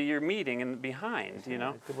 eventually you're meeting in behind. You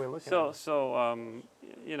know, good way of looking so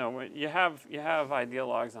you know, you have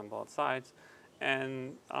ideologues on both sides,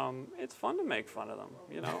 it's fun to make fun of them.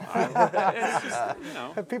 You know, it's just, you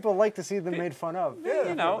know. People like to see them made fun of.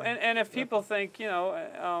 You know, and if people think, you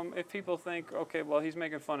know, if people think, okay, well, he's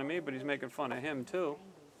making fun of me, but he's making fun of him too.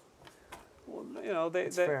 Well, you know,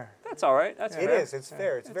 fair. That's all right. That's It fair. is. It's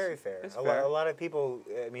fair. It's very fair. It's A fair. lot of people.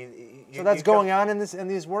 I mean, So that's going on in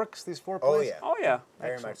these works, these 4 Oh plays? yeah. Oh yeah.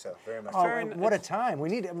 Very much so. Very much. Oh, so. and what a time. We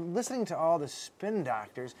need, listening to all the spin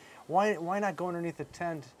doctors, why not go underneath the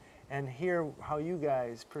tent and hear how you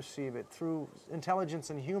guys perceive it through intelligence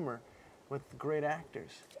and humor with great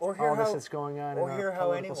actors? Or hear all this how- that's going on or in hear our how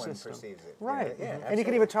political anyone system. perceives it. Right. Yeah, And you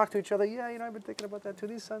can even absolutely. talk to each other. Yeah, you know, I've been thinking about that too.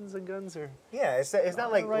 These sons and guns are. Yeah, it's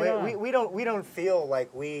not like Right on. we don't feel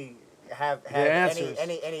like we have answers.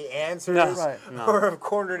 any answers No. Right. No. or have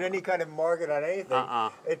cornered any kind of market on anything. Uh-uh.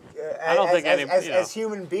 I don't think any- you know. as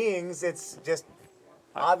human beings, it's just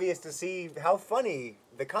obvious to see how funny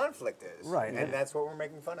the conflict is. Right. And that's what we're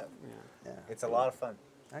making fun of. Yeah. It's a lot of fun.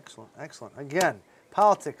 Excellent, excellent. Again,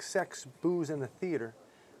 politics, sex, booze, and the theater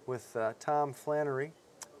with Tom Flannery,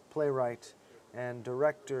 playwright, and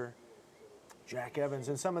director Jack Evans.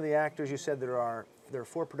 And some of the actors, you said there are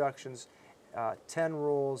 4 productions, 10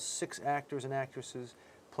 roles, 6 actors and actresses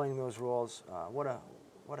playing those roles. What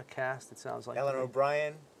a cast it sounds like. Ellen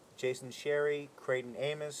O'Brien, Jason Sherry, Creighton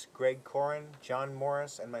Amos, Greg Corin, John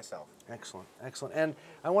Morris, and myself. Excellent, excellent. And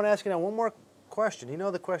I want to ask you now one more question. You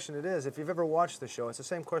know the question it is. If you've ever watched the show, it's the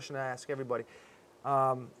same question I ask everybody.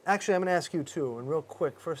 Actually, I'm going to ask you too, and real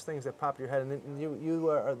quick, first things that pop in your head, and then you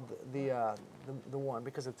are the one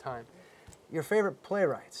because of time. Your favorite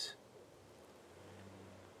playwrights?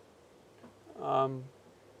 Connor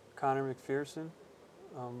McPherson,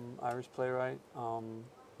 Irish playwright.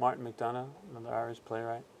 Martin McDonough, another Irish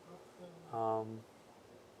playwright.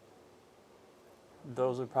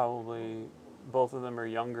 Those are probably, both of them are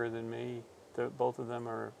younger than me. Both of them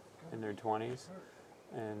are in their 20s.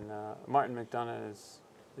 And Martin McDonough is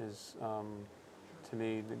to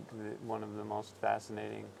me, one of the most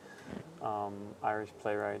fascinating Irish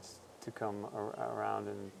playwrights to come around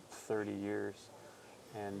in 30 years.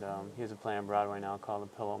 And he has a play on Broadway now called The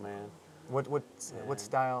Pillow Man. What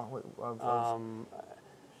style of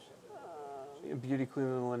Beauty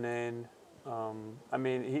Cleveland Linnane. I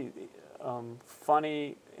mean, he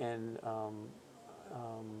funny and.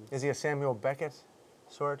 Is he a Samuel Beckett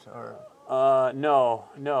sort or?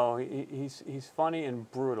 No. He's funny and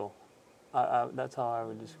brutal. That's how I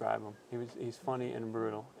would describe him. He's funny and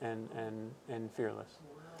brutal and fearless,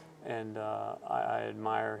 and I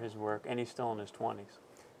admire his work. And he's still in his 20s.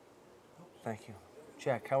 Thank you,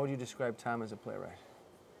 Jack. How would you describe Tom as a playwright?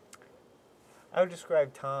 I would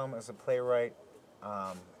describe Tom as a playwright,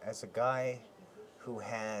 as a guy who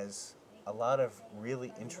has a lot of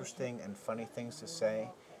really interesting and funny things to say,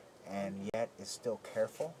 and yet is still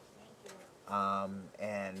careful,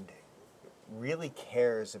 and really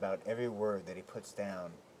cares about every word that he puts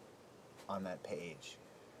down on that page.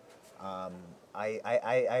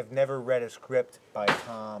 I've never read a script by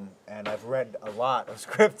Tom, and I've read a lot of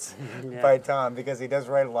scripts by Tom because he does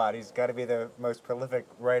write a lot. He's got to be the most prolific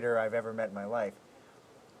writer I've ever met in my life.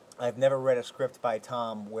 I've never read a script by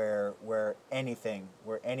Tom where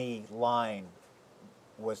any line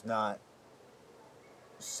was not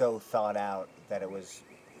so thought out that it was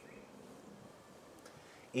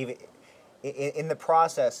even in the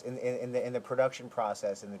process, in the production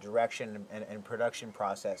process, in the direction and production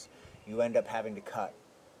process, you end up having to cut.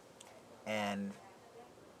 And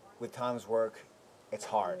with Tom's work, it's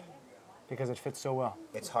hard. Because it fits so well.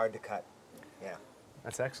 It's hard to cut. Yeah.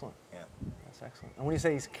 That's excellent. Yeah. That's excellent. And when you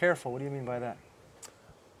say he's careful, what do you mean by that?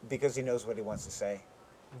 Because he knows what he wants to say.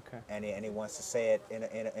 Okay. And he wants to say it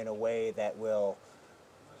in a way that will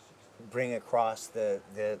bring across the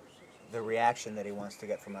reaction that he wants to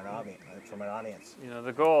get from an audience. You know,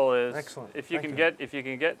 the goal is Excellent. if you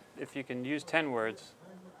can use 10 words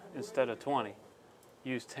instead of 20,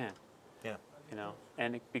 use 10. Yeah. You know,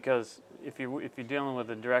 and because if you're dealing with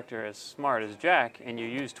a director as smart as Jack and you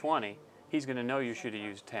use 20, he's going to know you should have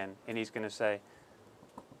used 10, and he's going to say,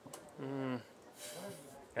 and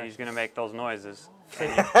he's going to make those noises,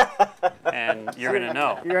 and you're going to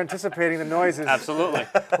know. You're anticipating the noises. Absolutely.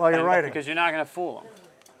 While you're writing. Because you're not going to fool him.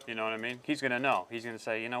 You know what I mean? He's going to know. He's going to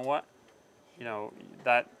say, you know what? You know,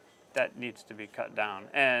 that needs to be cut down.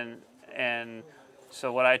 And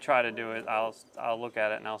so what I try to do is I'll look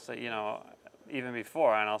at it and I'll say, you know, even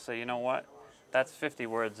before, and I'll say, you know what? That's 50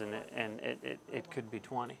 words and it could be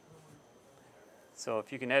 20. So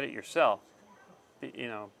if you can edit yourself,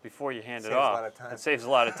 before you hand it Saves a off. lot of time. It saves a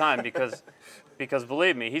lot of time because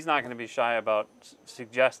believe me, he's not going to be shy about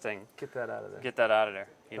suggesting Get that out of there. get that out of there.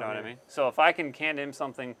 You know what I mean? So if I can hand him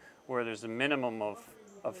something where there's a minimum of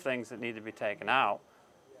things that need to be taken out,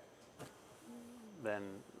 then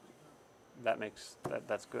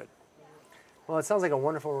that's good. Well, it sounds like a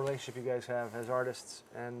wonderful relationship you guys have as artists,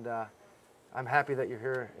 and I'm happy that you're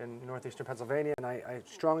here in northeastern Pennsylvania, and I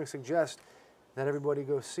strongly suggest that everybody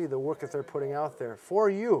go see the work that they're putting out there for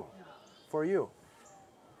you.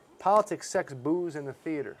 Politics, Sex, Booze in the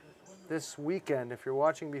Theater. This weekend, if you're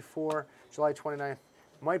watching before July 29th,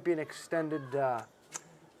 might be an extended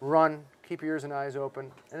run. Keep your ears and eyes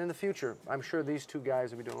open. And in the future, I'm sure these two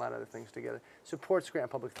guys will be doing a lot of other things together. Support Scranton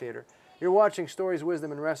Public Theater. You're watching Stories,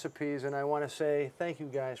 Wisdom, and Recipes, and I want to say thank you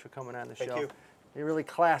guys for coming on the show. Thank you. You really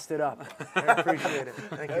classed it up. I appreciate it.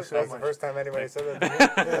 Thank you so much. That's the first time anybody said that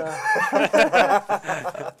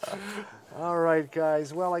to me. All right,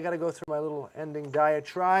 guys. Well, I got to go through my little ending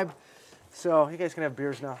diatribe. So you guys can have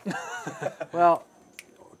beers now. Well,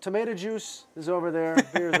 tomato juice is over there.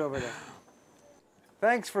 Beer's over there.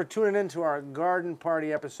 Thanks for tuning in to our garden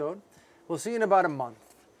party episode. We'll see you in about a month.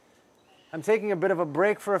 I'm taking a bit of a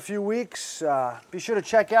break for a few weeks. Be sure to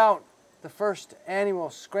check out the first annual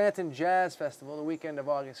Scranton Jazz Festival the weekend of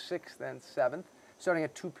August 6th and 7th, starting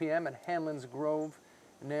at 2 p.m. at Hanlon's Grove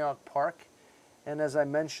in Nayouk Park. And as I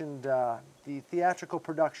mentioned, the theatrical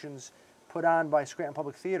productions put on by Scranton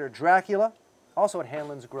Public Theater, Dracula, also at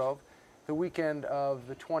Hanlon's Grove, the weekend of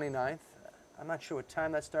the 29th. I'm not sure what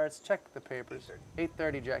time that starts. Check the papers.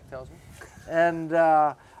 8:30, Jack tells me. And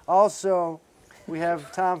also, we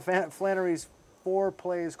have Tom Flannery's 4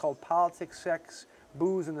 plays called Politics, Sex,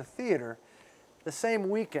 Booze in the Theater the same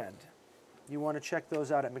weekend. You want to check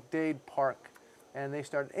those out at McDade Park, and they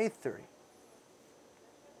start at 8:30.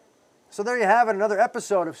 So there you have it, another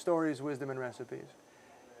episode of Stories, Wisdom, and Recipes.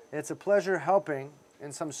 It's a pleasure helping,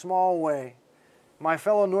 in some small way, my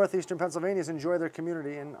fellow northeastern Pennsylvanians enjoy their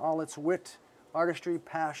community in all its wit, artistry,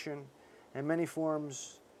 passion, and many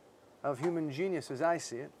forms of human genius as I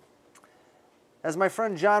see it. As my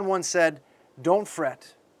friend John once said, don't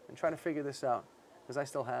fret and try to figure this out, because I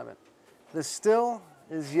still have it. The still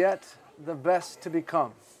is yet the best to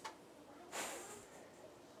become.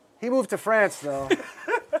 He moved to France, though.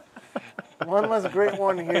 One less great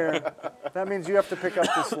one here. That means you have to pick up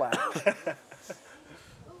the slack.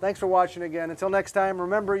 Thanks for watching again. Until next time,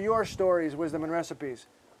 remember your stories, wisdom, and recipes.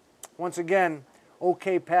 Once again,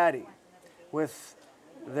 OK Patty with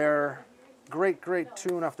their great, great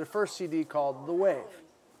tune off their first CD called The Wave.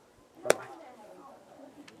 Bye-bye.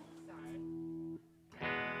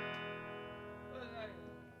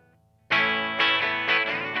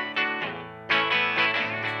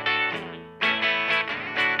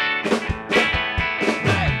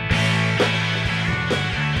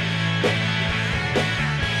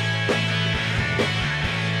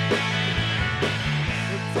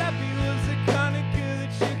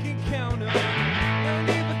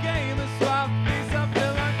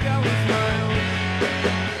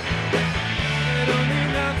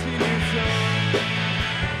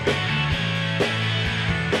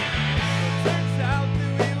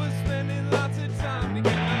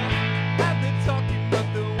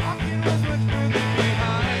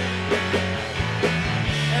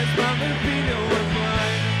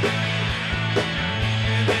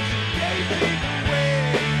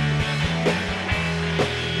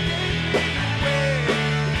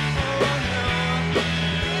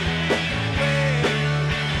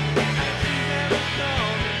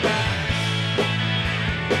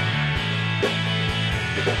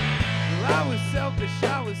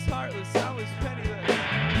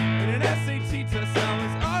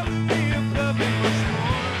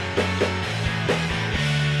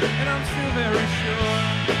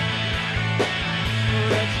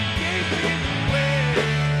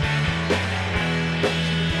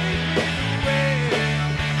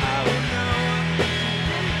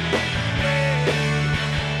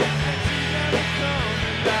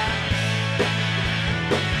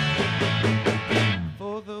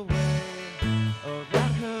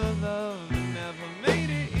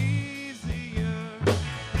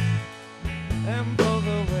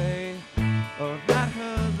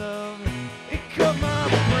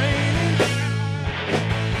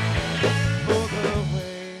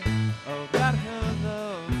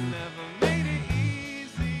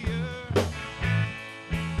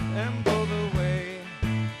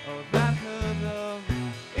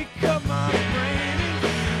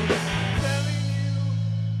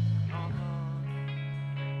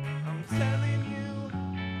 I'm telling you,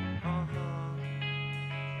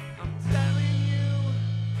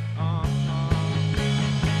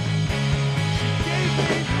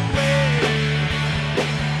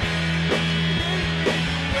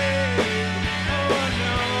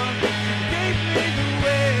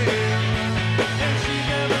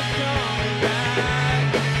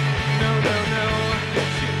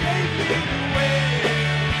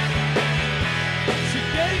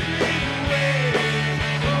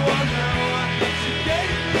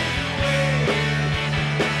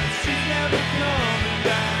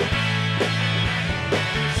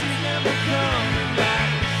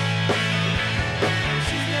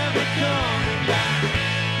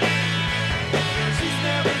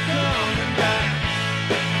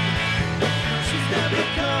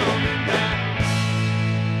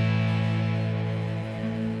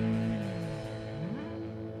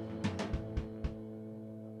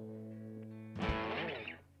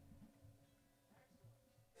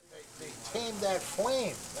 that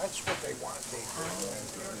flame. That's what they want.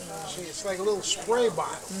 See, it's like a little spray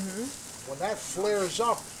bottle. When that flares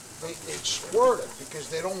up, they squirt it because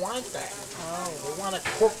they don't want that. They want to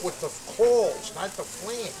cook with the coals, not the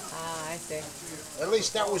flame. Ah, I see. At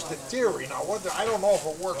least that was the theory. Now, I don't know if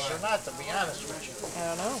it works or not, to be honest with you.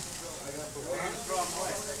 I don't know.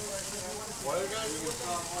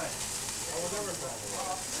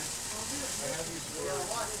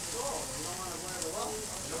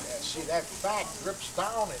 Yeah, see, that fat drips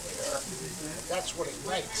down in here. That's what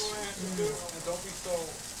ignites. And don't be so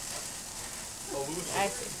elusive. I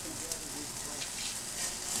see.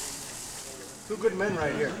 Two good men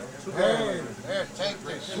right here. Hey, here, take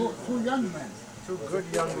this. Two young men. Two good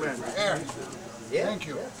young men. Here. Yeah. Thank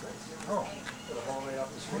you. Oh.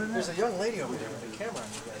 There's a young lady over there with a camera on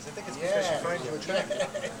you guys. I think it's because she finds you attractive.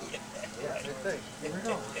 Yeah, I think. Here we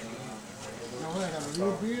go. Now, I got a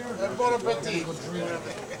real beer. Bon appetit.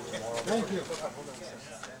 Thank you.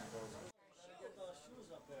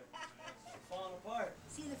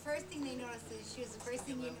 See, the first thing they notice is the shoes. The first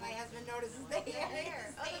thing my husband notices is the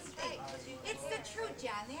hair. Oh, that's right. It's the truth,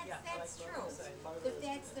 John. That's true. If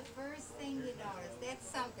that's the first thing you notice, that's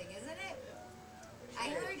something, isn't it? I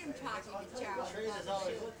heard him talking to Charles about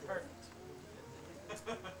the shoes.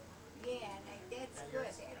 Yeah, that's good.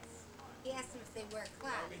 He asked them if they wear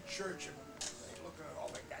clogs. I'm in church and looking at all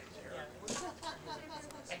the guys here.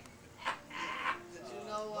 Did you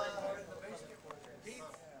know Pete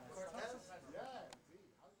Cortez?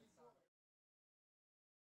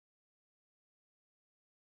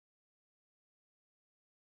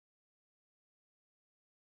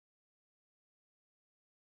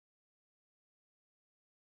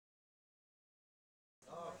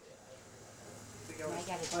 I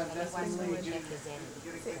got to tell you, one more representative.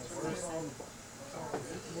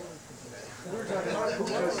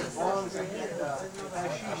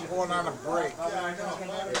 I'm going on a break.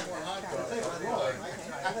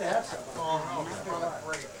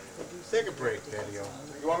 Take a break, Daddy-o.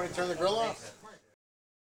 You want me to turn the grill off?